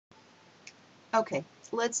Okay,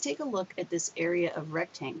 let's take a look at this area of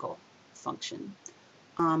rectangle function.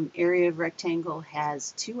 Area of rectangle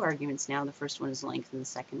has two arguments now. The first one is length and the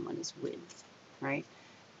second one is width, right?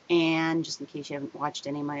 And just in case you haven't watched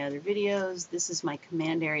any of my other videos, this is my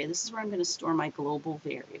command area. This is where I'm going to store my global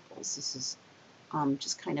variables. This is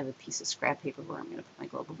just kind of a piece of scrap paper where I'm going to put my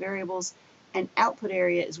global variables. And output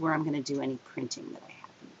area is where I'm going to do any printing that I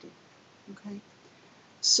happen to do. Okay.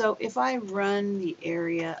 So if I run the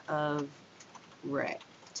area of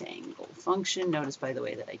rectangle function, notice by the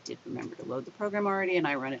way that I did remember to load the program already, and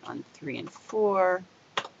I run it on 3 and 4.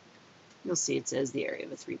 You'll see it says the area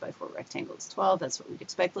of a 3x4 rectangle is 12. That's what we'd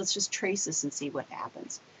expect. Let's just trace this and see what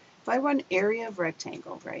happens. If I run area of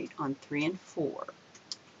rectangle, right, on 3 and 4,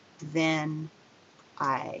 then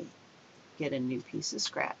I get a new piece of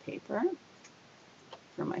scrap paper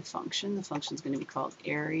for my function. The function is going to be called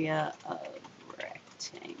area of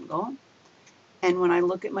rectangle. And when I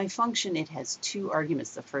look at my function, it has two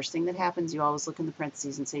arguments. The first thing that happens, you always look in the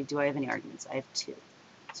parentheses and say, do I have any arguments? I have 2.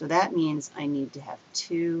 So that means I need to have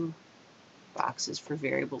 2 boxes for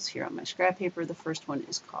variables here on my scrap paper. The first one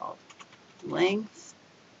is called length,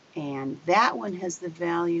 and that one has the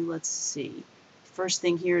value, let's see, first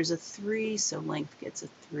thing here is a 3, so length gets a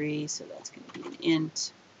 3, so that's going to be an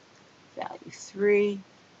int, value 3.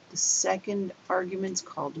 The second argument's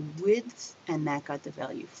called width, and that got the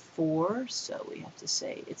value 4, so we have to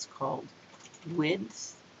say it's called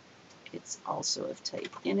width. It's also of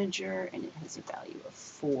type integer, and it has a value of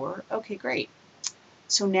 4. Okay, great.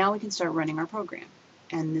 So now we can start running our program.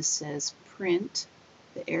 And this says print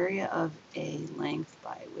the area of a length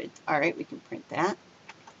by width. All right, we can print that.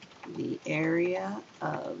 The area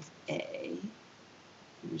of a,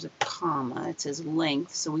 there's a comma, it says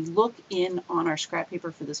length. So we look in on our scrap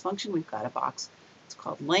paper for this function. We've got a box. It's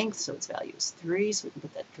called length, so its value is 3. So we can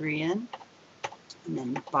put that 3 in. And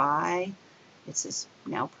then by, it says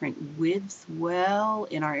now print width. Well,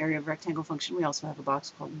 in our area of rectangle function, we also have a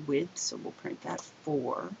box called width, so we'll print that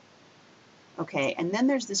 4. Okay, and then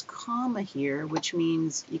there's this comma here, which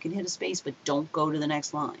means you can hit a space, but don't go to the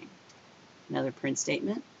next line. Another print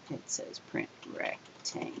statement, it says print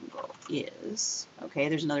rectangle is. Okay,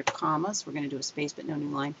 there's another comma, so we're going to do a space, but no new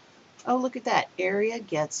line. Oh, look at that. Area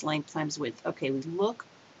gets length times width. Okay, we look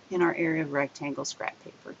in our area of rectangle scrap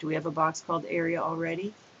paper. Do we have a box called area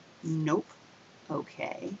already? Nope.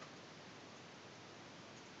 Okay.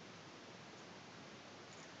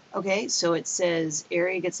 Okay, so it says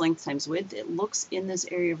area gets length times width. It looks in this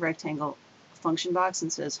area of rectangle function box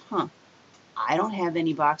and says, I don't have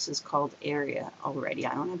any boxes called area already.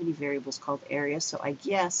 I don't have any variables called area, so I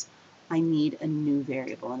guess I need a new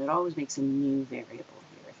variable. And it always makes a new variable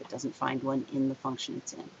here if it doesn't find one in the function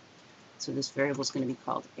it's in. So this variable is going to be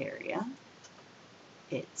called area.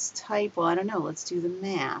 Its type, well, I don't know. Let's do the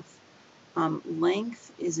math.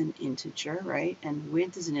 Length is an integer, right? And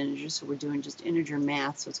width is an integer, so we're doing just integer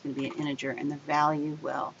math, so it's going to be an integer. And the value,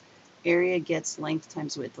 well, area gets length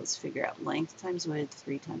times width. Let's figure out length times width.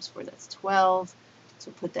 3 times 4, that's 12.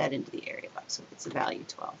 So put that into the area box, so it's a value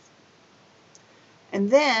 12. And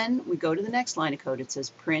then we go to the next line of code. It says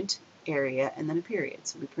print area and then a period.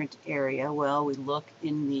 So we print area. Well, we look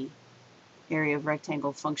in the area of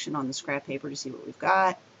rectangle function on the scrap paper to see what we've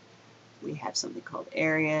got. We have something called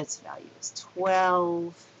area, its value is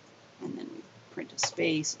 12, and then we print a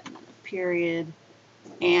space and then a period,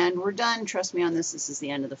 and we're done. Trust me on this, this is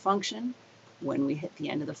the end of the function. When we hit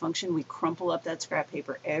the end of the function, we crumple up that scrap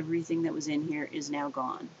paper. Everything that was in here is now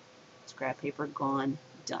gone. Scrap paper gone,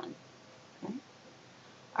 done. Okay?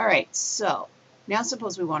 All right, so now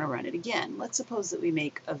suppose we want to run it again. Let's suppose that we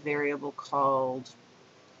make a variable called,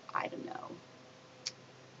 I don't know,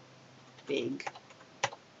 big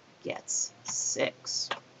gets 6.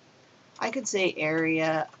 I could say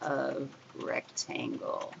area of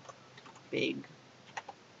rectangle big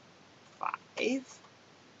 5.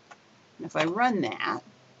 And if I run that,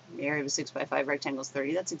 the area of a 6 by 5 rectangle is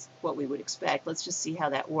 30. That's what we would expect. Let's just see how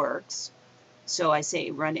that works. So I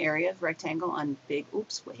say run area of rectangle on big,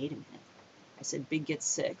 oops, wait a minute. I said big gets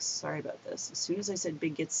 6. Sorry about this. As soon as I said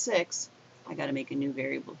big gets 6, I got to make a new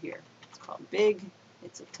variable here. It's called big.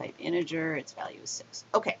 It's of type integer. Its value is 6.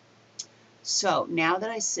 Okay. So now that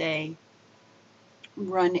I say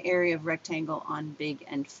run area of rectangle on big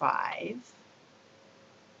and 5,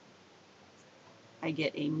 I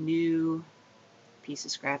get a new piece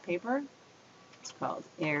of scrap paper. It's called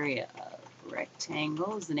area of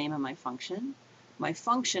rectangle is the name of my function. My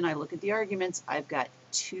function, I look at the arguments. I've got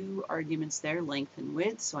 2 arguments there, length and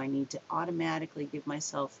width, so I need to automatically give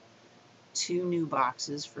myself 2 new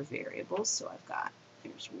boxes for variables. So I've got,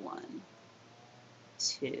 here's 1,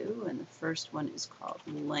 2, and the first one is called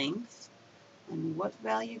length, And what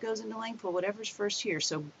value goes into length? Well, whatever's first here.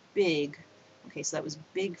 So big. Okay, so that was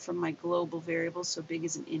big from my global variable. So big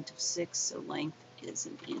is an int of 6. So length is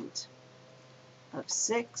an int of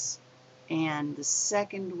 6. And the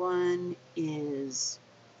second one is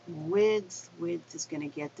width. Width is going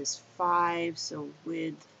to get this 5. So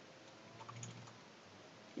width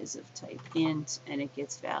is of type int, and it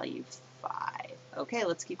gets value 5. Okay,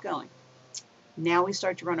 let's keep going. Now we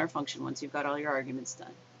start to run our function once you've got all your arguments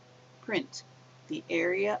done. Print the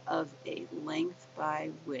area of a length by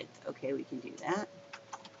width. Okay, we can do that.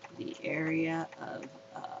 The area of,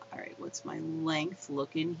 all right, what's my length?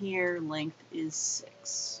 Look in here, length is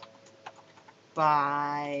 6.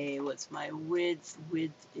 By, what's my width?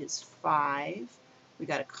 Width is 5. We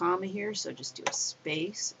got a comma here, so just do a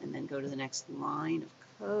space and then go to the next line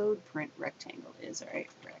of code. Print rectangle is, all right,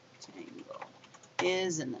 rectangle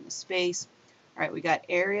is, and then a space. All right, we got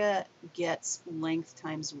area gets length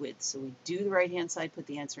times width. So we do the right-hand side, put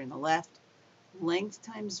the answer in the left. Length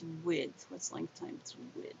times width. What's length times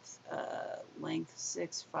width? Length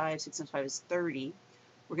 6, 5. 6 times 5 is 30.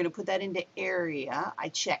 We're going to put that into area. I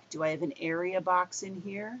check. Do I have an area box in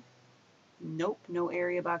here? Nope, no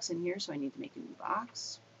area box in here, so I need to make a new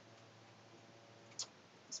box.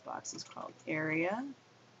 This box is called area.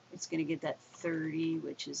 It's going to get that 30,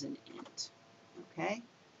 which is an int. Okay?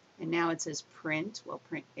 And now it says print. Well,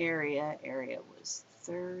 print area. Area was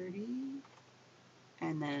 30.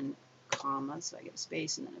 And then comma, so I get a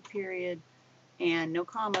space and then a period. And no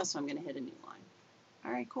comma, so I'm going to hit a new line.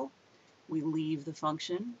 All right, cool. We leave the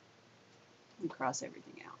function. We cross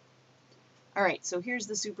everything out. All right, so here's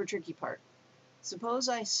the super tricky part. Suppose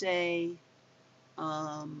I say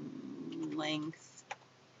length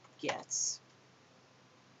gets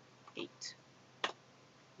 8.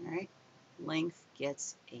 All right, length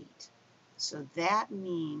gets 8. So that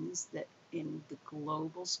means that in the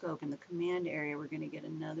global scope, in the command area, we're going to get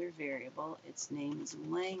another variable. Its name is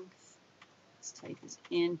length. Its type is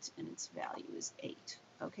int, and its value is 8.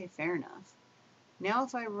 Okay, fair enough. Now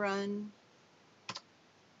if I run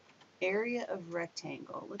area of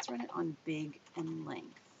rectangle, let's run it on big and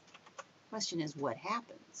length. Question is, what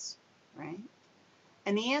happens, right?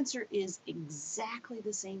 And the answer is exactly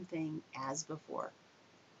the same thing as before.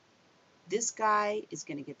 This guy is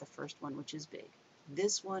going to get the first one, which is big.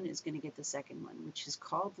 This one is going to get the second one, which is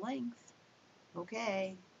called length.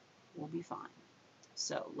 Okay, we'll be fine.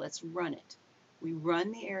 So let's run it. We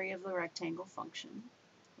run the area of the rectangle function.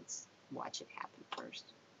 Let's watch it happen first.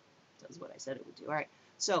 It does what I said it would do. All right,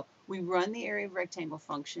 so we run the area of rectangle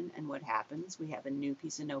function, and what happens? We have a new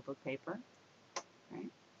piece of notebook paper, right?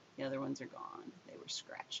 The other ones are gone. They were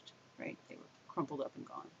scratched, right? They were crumpled up and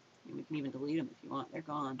gone. And we can even delete them if you want. They're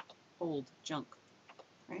gone. Old junk,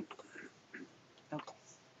 right? Okay,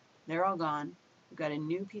 they're all gone. We've got a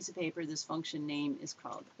new piece of paper. This function name is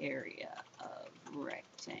called area of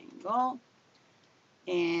rectangle.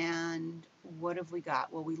 And what have we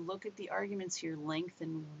got? Well, we look at the arguments here, length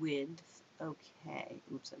and width. Okay,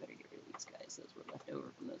 oops, I better get rid of these guys. Those were left over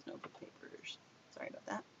from those notebook papers. Sorry about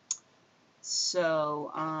that.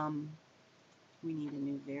 So we need a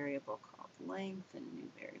new variable called length and a new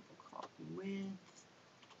variable called width.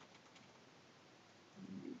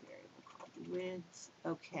 Width.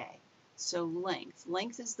 Okay, so length.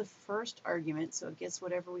 Length is the first argument, so it gets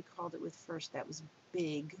whatever we called it with first. That was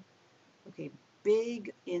big. Okay,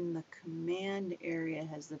 big in the command area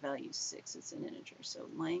has the value 6. It's an integer. So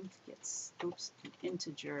length gets, oops, an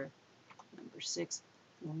integer, number 6.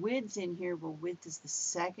 Width in here, well, width is the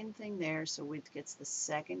second thing there, so width gets the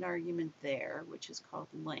second argument there, which is called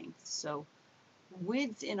length. So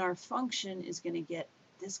width in our function is going to get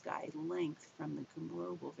this guy, length, from the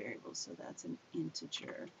global variable, so that's an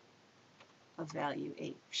integer of value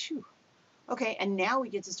 8. Phew. Okay, and now we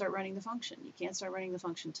get to start running the function. You can't start running the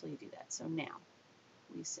function until you do that. So now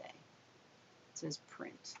we say, it says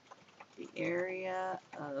print the area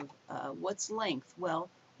of, what's length? Well,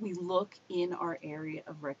 we look in our area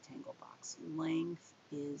of rectangle box. Length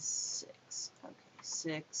is 6. Okay,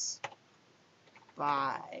 6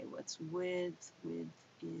 by, what's width? Width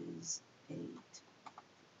is 8.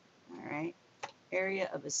 All right, area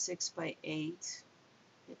of a 6 by 8,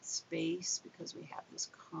 it's space because we have this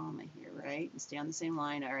comma here, right? And stay on the same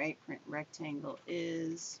line. All right, print rectangle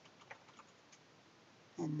is,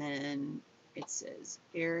 and then it says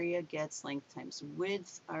area gets length times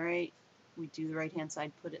width. All right, we do the right-hand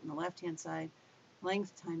side, put it in the left-hand side.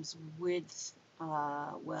 Length times width,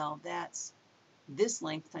 well, that's this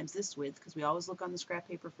length times this width, because we always look on the scrap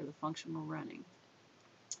paper for the function we're running.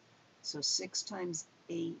 So 6 times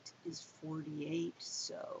 8 is 48,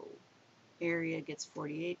 so area gets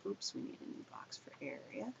 48. Oops, we need a new box for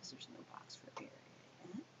area because there's no box for area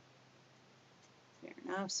yet.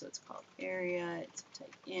 Fair enough, so it's called area, it's a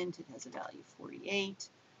type int, it has a value 48.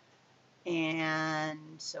 And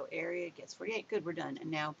so area gets 48. Good, we're done.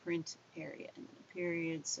 And now print area and then a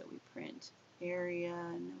period. So we print area,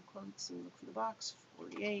 no quotes, so we look for the box,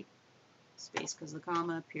 48. Space because of the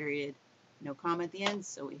comma, period, no comma at the end,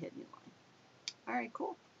 so we hit new line. All right,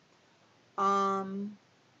 cool.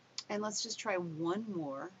 And let's just try one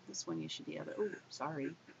more. This one you should be able to, oh,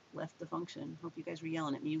 sorry, left the function. Hope you guys were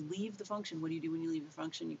yelling at me. You leave the function. What do you do when you leave the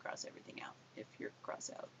function? You cross everything out. If your cross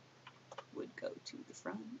out would go to the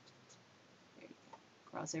front. There you go.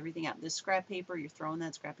 Cross everything out. This scrap paper, you're throwing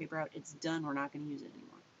that scrap paper out. It's done. We're not going to use it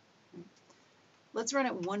anymore. Right. Let's run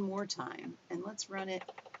it one more time. And let's run it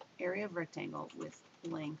area of rectangle with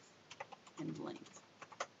length and length.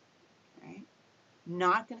 Right.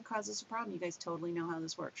 Not going to cause us a problem. You guys totally know how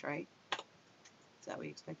this works, right? Is that what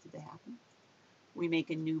you expected to happen? We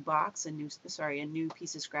make a new box, a new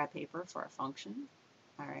piece of scrap paper for our function.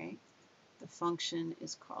 All right. The function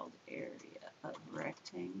is called area of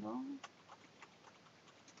rectangle.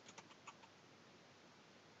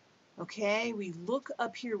 Okay, we look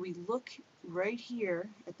up here, we look right here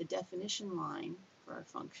at the definition line for our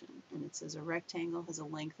function, and it says a rectangle has a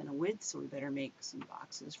length and a width, so we better make some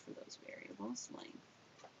boxes for those variables, length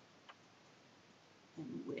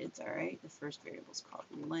and width. All right, the first variable is called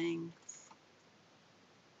length,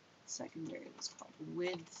 second variable is called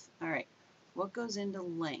width. All right, what goes into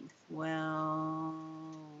length? Well,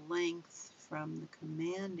 length from the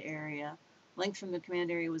command area. Length from the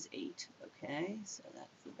command area was 8. Okay, so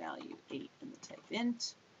that's the value 8 in the type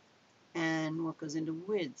int. And what goes into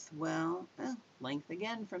width? Well, length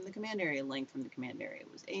again from the command area. Length from the command area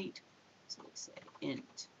was 8. So we say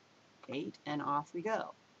int 8, and off we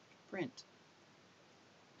go. Print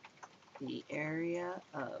the area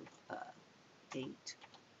of 8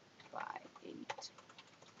 by 8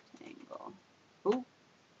 rectangle. Ooh,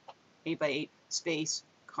 8 by 8 space,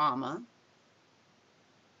 comma.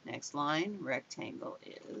 Next line, rectangle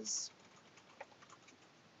is,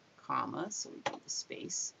 comma, so we do the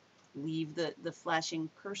space. Leave the flashing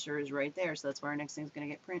cursor is right there, so that's where our next thing is going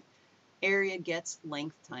to get print. Area gets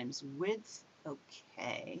length times width.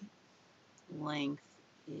 Okay. Length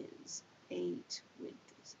is 8,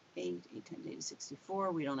 width is 8. 8 times 8 is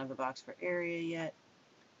 64. We don't have a box for area yet,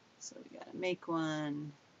 so we got to make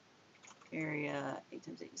one. Area, 8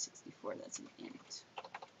 times 8 is 64. That's an int.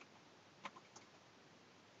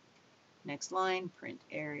 Next line, print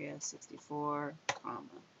area 64, comma.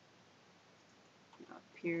 Now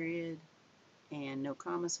period, and no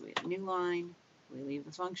comma, so we have a new line. We leave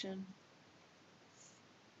the function.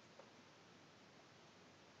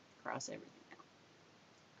 Cross everything out.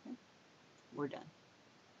 Okay, we're done.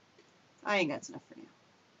 I think that's enough for now.